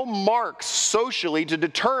 no marks socially to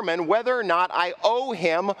determine whether or not I owe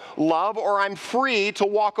him love or I'm free to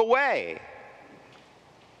walk away.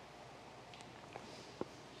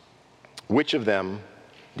 Which of them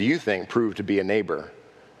do you think proved to be a neighbor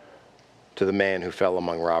to the man who fell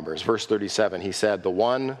among robbers? Verse 37, he said, the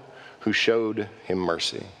one who showed him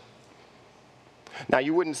mercy. Now,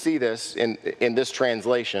 you wouldn't see this in this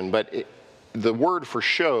translation, but the word for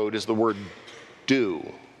showed is the word do.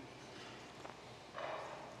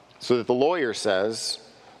 So that the lawyer says,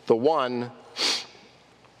 the one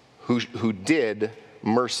who did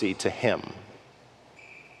mercy to him.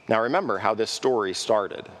 Now, remember how this story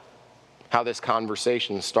started, how this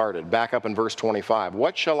conversation started. Back up in verse 25.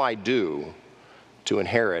 What shall I do to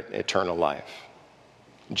inherit eternal life?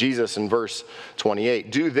 Jesus in verse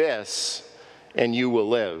 28, do this and you will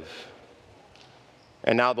live.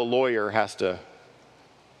 And now the lawyer has to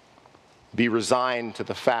be resigned to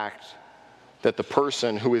the fact that the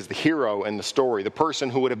person who is the hero in the story, the person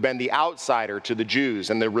who would have been the outsider to the Jews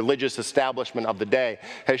and the religious establishment of the day,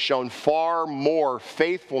 has shown far more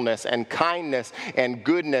faithfulness and kindness and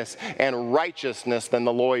goodness and righteousness than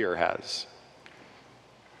the lawyer has.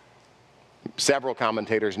 Several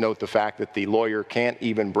commentators note the fact that the lawyer can't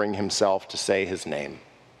even bring himself to say his name.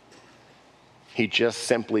 He just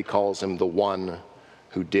simply calls him the one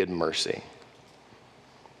who did mercy.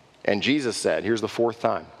 And Jesus said, here's the fourth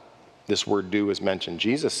time this word do is mentioned.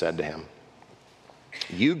 Jesus said to him,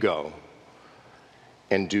 you go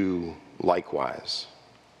and do likewise.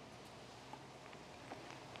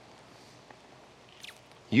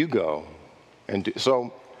 You go and do.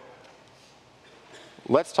 So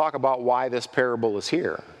let's talk about why this parable is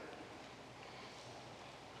here.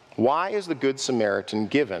 Why is the Good Samaritan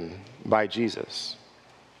given by Jesus?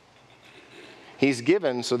 He's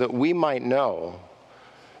given so that we might know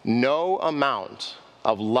no amount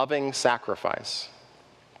of loving sacrifice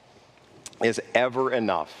is ever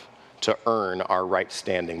enough to earn our right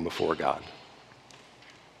standing before God.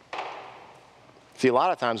 See, a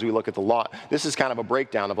lot of times we look at the law. This is kind of a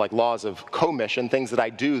breakdown of like laws of commission, things that I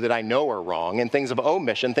do that I know are wrong, and things of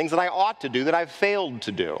omission, things that I ought to do that I've failed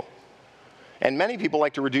to do. And many people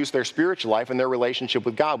like to reduce their spiritual life and their relationship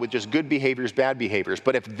with God with just good behaviors, bad behaviors.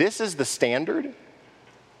 But if this is the standard,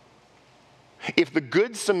 if the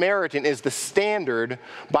Good Samaritan is the standard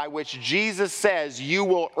by which Jesus says you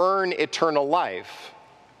will earn eternal life,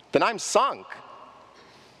 then I'm sunk.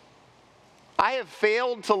 I have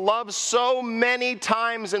failed to love so many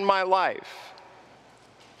times in my life.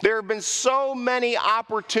 There have been so many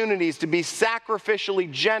opportunities to be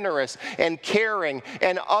sacrificially generous and caring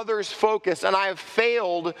and others focused, and I have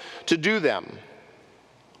failed to do them.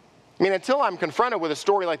 I mean, until I'm confronted with a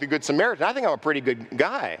story like the Good Samaritan, I think I'm a pretty good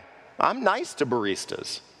guy. I'm nice to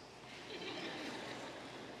baristas.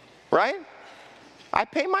 Right? I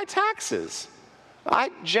pay my taxes. I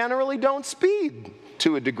generally don't speed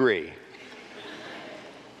to a degree.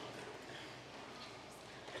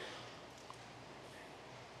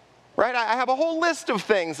 Right? I have a whole list of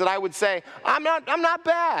things that I would say, I'm not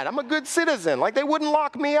bad. I'm a good citizen. Like, they wouldn't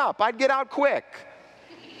lock me up. I'd get out quick.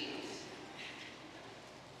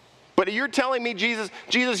 But you're telling me, Jesus,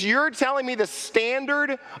 you're telling me the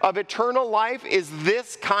standard of eternal life is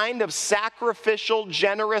this kind of sacrificial,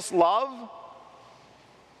 generous love?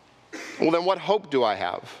 Well, then what hope do I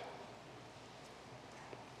have?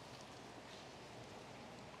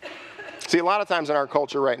 See, a lot of times in our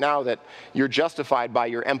culture right now that you're justified by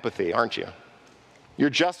your empathy, aren't you? You're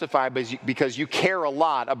justified because you care a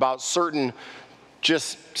lot about certain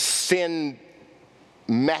just sin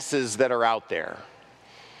messes that are out there.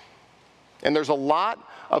 And there's a lot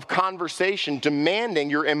of conversation demanding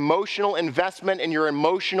your emotional investment and your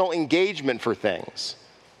emotional engagement for things.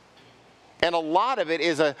 And a lot of it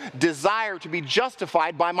is a desire to be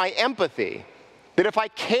justified by my empathy. That if I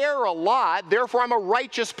care a lot, therefore I'm a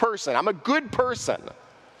righteous person. I'm a good person.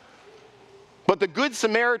 But the Good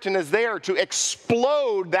Samaritan is there to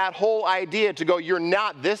explode that whole idea to go, you're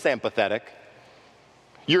not this empathetic.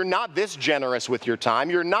 You're not this generous with your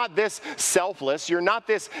time. You're not this selfless. You're not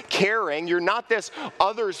this caring. You're not this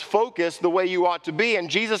others-focused the way you ought to be. And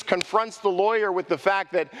Jesus confronts the lawyer with the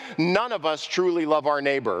fact that none of us truly love our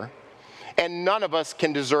neighbor. And none of us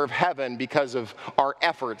can deserve heaven because of our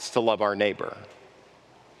efforts to love our neighbor.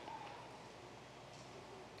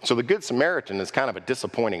 So the Good Samaritan is kind of a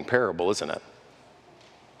disappointing parable, isn't it?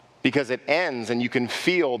 Because it ends and you can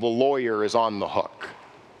feel the lawyer is on the hook.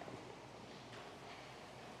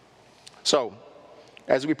 So,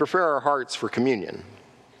 as we prepare our hearts for communion,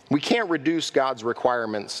 we can't reduce God's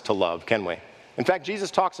requirements to love, can we? In fact,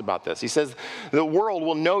 Jesus talks about this. He says, the world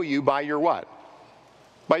will know you by your what?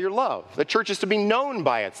 By your love. The church is to be known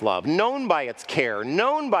by its love, known by its care,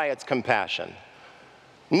 known by its compassion,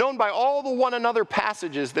 known by all the one another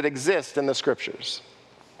passages that exist in the scriptures.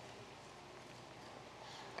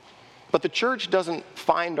 But the church doesn't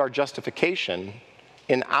find our justification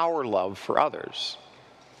in our love for others.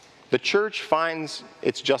 The church finds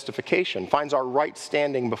its justification, finds our right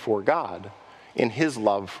standing before God in his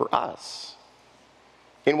love for us,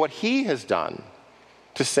 in what he has done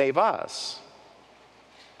to save us.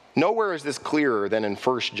 Nowhere is this clearer than in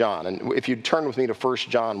 1 John. And if you turn with me to 1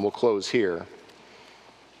 John, we'll close here.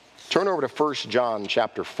 Turn over to 1 John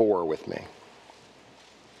chapter 4 with me.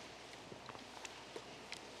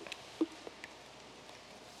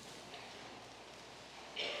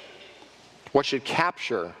 What should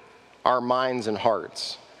capture our minds and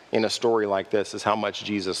hearts in a story like this is how much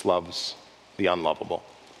Jesus loves the unlovable.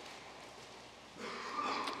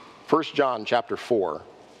 1 John chapter 4,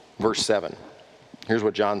 verse 7. Here's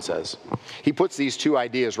what John says. He puts these two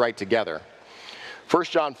ideas right together. 1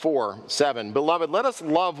 John 4, 7. Beloved, let us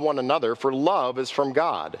love one another, for love is from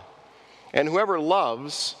God. And whoever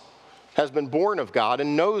loves has been born of God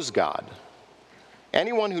and knows God.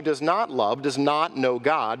 Anyone who does not love does not know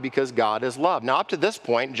God, because God is love. Now, up to this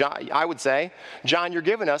point, John, I would say, John, you're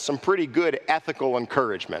giving us some pretty good ethical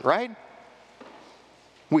encouragement, right?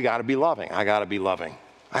 We got to be loving. I got to be loving.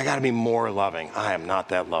 I got to be more loving. I am not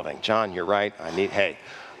that loving. John, you're right.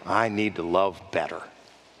 I need to love better.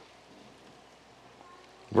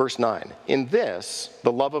 Verse 9. In this,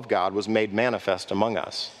 the love of God was made manifest among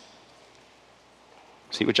us.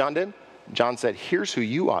 See what John did? John said, here's who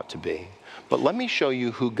you ought to be. But let me show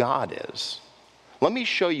you who God is. Let me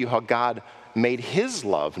show you how God made his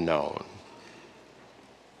love known.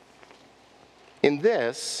 In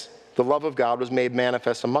this, the love of God was made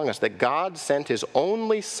manifest among us, that God sent his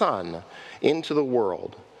only Son into the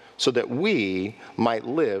world so that we might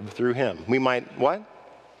live through him. We might what?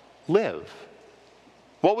 Live.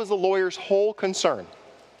 What was the lawyer's whole concern?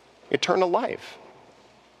 Eternal life.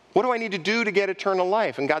 What do I need to do to get eternal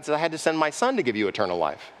life? And God said, I had to send my Son to give you eternal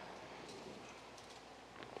life.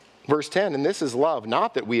 Verse 10, and this is love,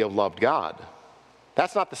 not that we have loved God.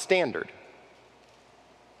 That's not the standard.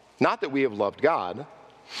 Not that we have loved God,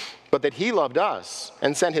 but that he loved us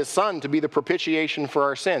and sent his Son to be the propitiation for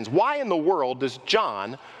our sins. Why in the world does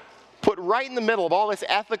John put right in the middle of all this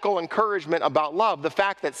ethical encouragement about love the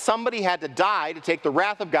fact that somebody had to die to take the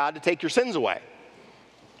wrath of God to take your sins away?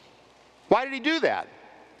 Why did he do that?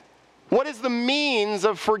 What is the means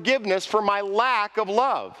of forgiveness for my lack of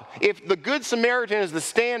love? If the Good Samaritan is the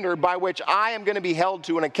standard by which I am going to be held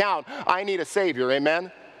to an account, I need a Savior,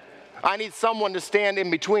 amen? I need someone to stand in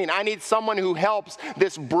between. I need someone who helps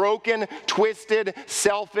this broken, twisted,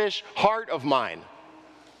 selfish heart of mine.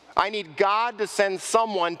 I need God to send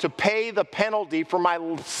someone to pay the penalty for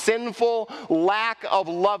my sinful lack of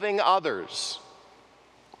loving others.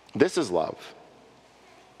 This is love,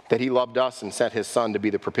 that he loved us and sent his Son to be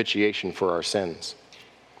the propitiation for our sins.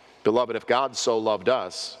 Beloved, if God so loved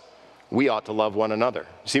us, we ought to love one another.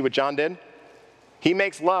 See what John did? He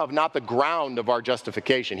makes love not the ground of our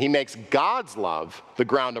justification. He makes God's love the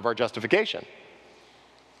ground of our justification.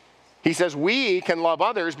 He says we can love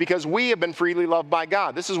others because we have been freely loved by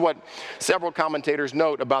God. This is what several commentators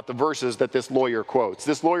note about the verses that this lawyer quotes.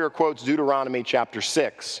 This lawyer quotes Deuteronomy chapter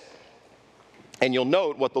 6. And you'll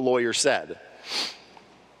note what the lawyer said.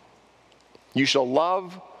 You shall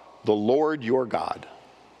love the Lord your God.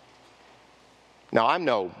 Now, I'm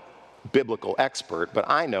no biblical expert, but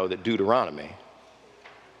I know that Deuteronomy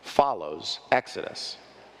follows Exodus.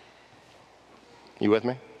 You with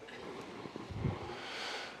me?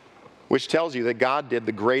 Which tells you that God did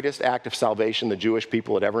the greatest act of salvation the Jewish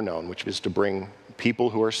people had ever known, which is to bring people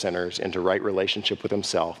who are sinners into right relationship with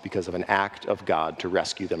himself because of an act of God to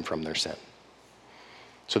rescue them from their sin.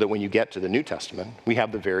 So that when you get to the New Testament, we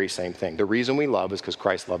have the very same thing. The reason we love is because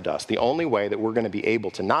Christ loved us. The only way that we're going to be able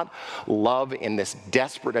to not love in this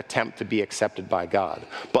desperate attempt to be accepted by God,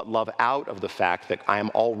 but love out of the fact that I am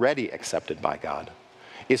already accepted by God,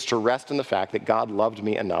 is to rest in the fact that God loved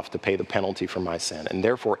me enough to pay the penalty for my sin. And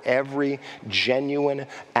therefore, every genuine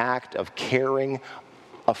act of caring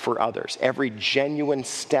for others, every genuine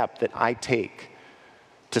step that I take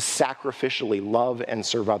to sacrificially love and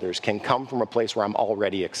serve others can come from a place where I'm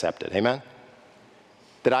already accepted. Amen?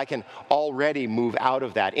 That I can already move out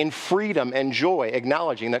of that in freedom and joy,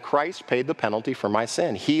 acknowledging that Christ paid the penalty for my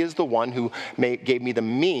sin. He is the one who gave me the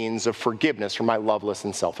means of forgiveness for my loveless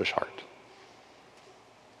and selfish heart.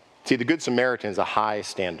 See, the Good Samaritan is a high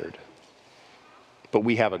standard, but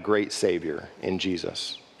we have a great Savior in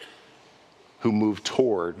Jesus who moved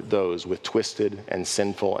toward those with twisted and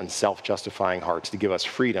sinful and self-justifying hearts to give us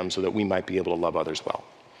freedom so that we might be able to love others well.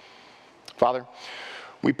 Father,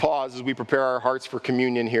 we pause as we prepare our hearts for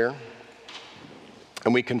communion here,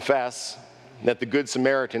 and we confess that the Good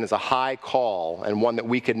Samaritan is a high call and one that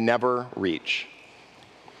we could never reach.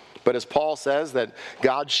 But as Paul says, that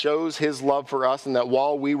God shows his love for us and that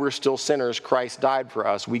while we were still sinners, Christ died for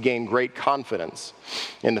us, we gain great confidence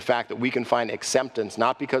in the fact that we can find acceptance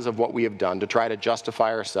not because of what we have done to try to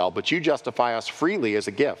justify ourselves, but you justify us freely as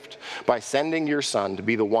a gift by sending your Son to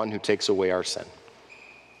be the one who takes away our sin.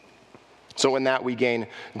 So in that we gain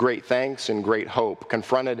great thanks and great hope,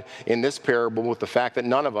 confronted in this parable with the fact that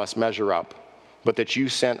none of us measure up, but that you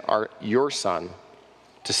sent your Son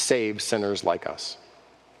to save sinners like us.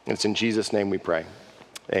 And it's in Jesus' name we pray.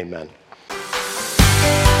 Amen.